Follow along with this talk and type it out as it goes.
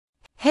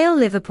Hail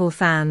Liverpool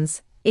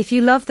fans, if you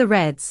love the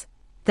Reds,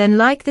 then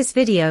like this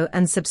video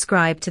and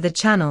subscribe to the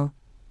channel,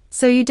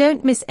 so you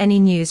don't miss any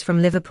news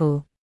from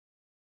Liverpool.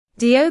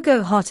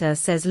 Diogo Jota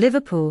says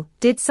Liverpool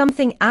did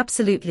something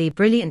absolutely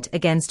brilliant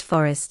against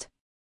Forest.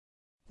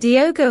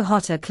 Diogo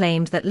Jota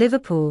claimed that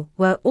Liverpool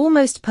were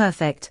almost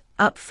perfect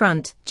up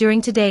front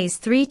during today's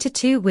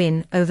 3-2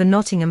 win over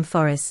Nottingham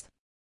Forest.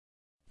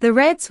 The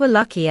Reds were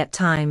lucky at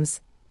times,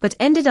 but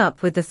ended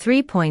up with the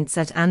 3 points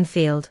at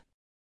Anfield.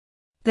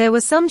 There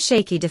were some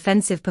shaky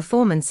defensive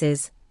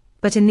performances,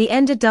 but in the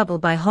end a double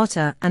by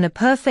Jota and a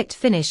perfect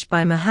finish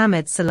by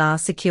Mohamed Salah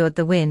secured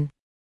the win.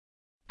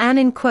 And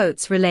in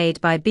quotes relayed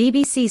by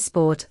BBC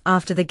Sport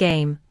after the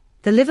game,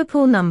 the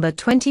Liverpool number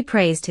 20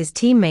 praised his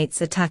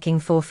teammates' attacking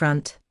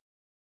forefront.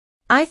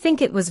 "I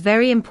think it was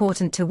very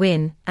important to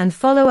win and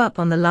follow up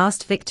on the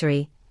last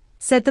victory,"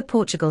 said the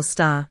Portugal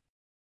star.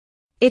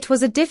 "It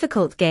was a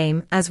difficult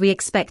game as we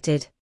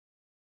expected.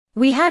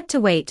 We had to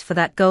wait for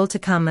that goal to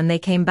come and they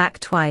came back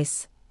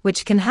twice,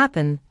 which can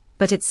happen,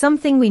 but it's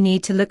something we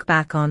need to look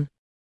back on.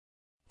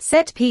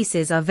 Set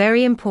pieces are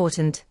very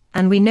important,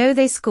 and we know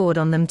they scored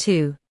on them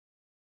too.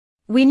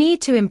 We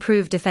need to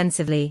improve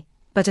defensively,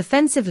 but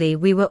offensively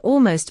we were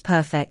almost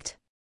perfect."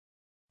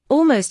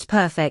 Almost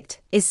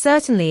perfect is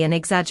certainly an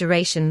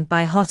exaggeration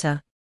by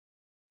Jota.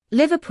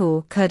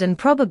 Liverpool could and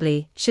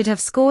probably should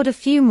have scored a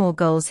few more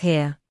goals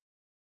here.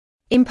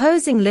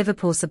 Imposing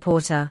Liverpool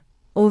supporter,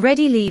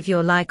 already leave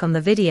your like on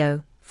the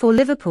video, for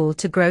Liverpool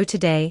to grow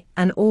today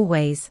and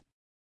always.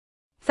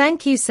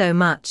 Thank you so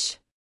much.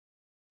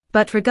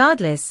 But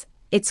regardless,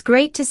 it's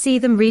great to see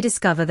them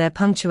rediscover their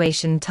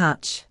punctuation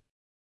touch.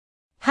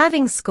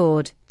 Having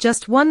scored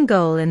just 1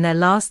 goal in their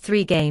last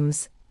 3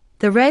 games,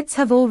 the Reds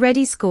have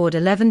already scored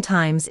 11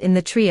 times in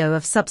the trio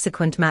of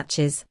subsequent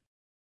matches.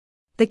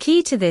 The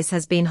key to this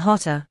has been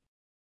Jota.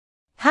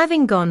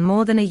 Having gone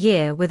more than a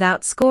year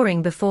without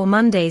scoring before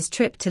Monday's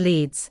trip to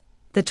Leeds,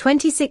 the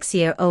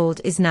 26-year-old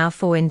is now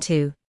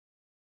 4-2.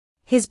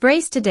 His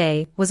brace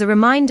today was a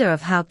reminder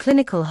of how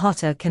clinical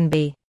Jota can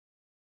be.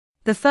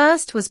 The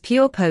first was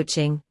pure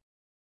poaching.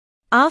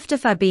 After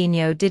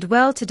Fabinho did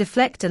well to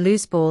deflect a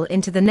loose ball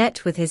into the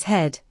net with his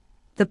head,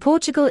 the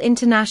Portugal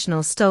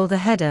international stole the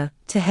header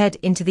to head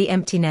into the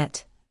empty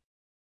net.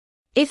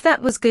 If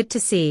that was good to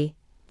see,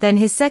 then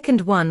his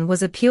second one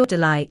was a pure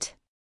delight.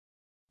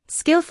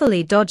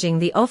 Skillfully dodging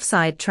the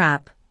offside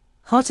trap,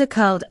 Jota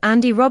curled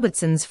Andy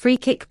Robertson's free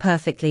kick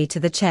perfectly to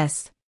the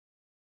chest.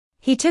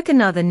 He took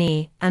another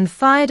knee and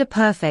fired a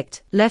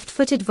perfect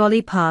left-footed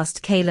volley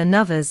past Keylor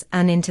Navas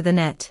and into the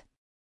net.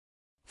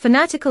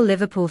 Fanatical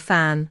Liverpool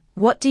fan,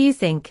 what do you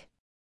think?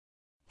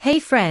 Hey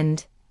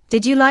friend,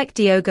 did you like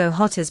Diogo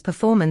Jota's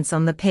performance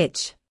on the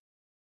pitch?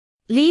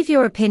 Leave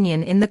your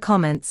opinion in the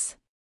comments.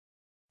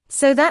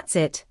 So that's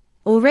it,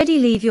 already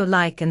leave your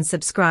like and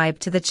subscribe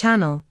to the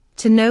channel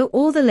to know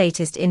all the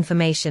latest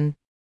information.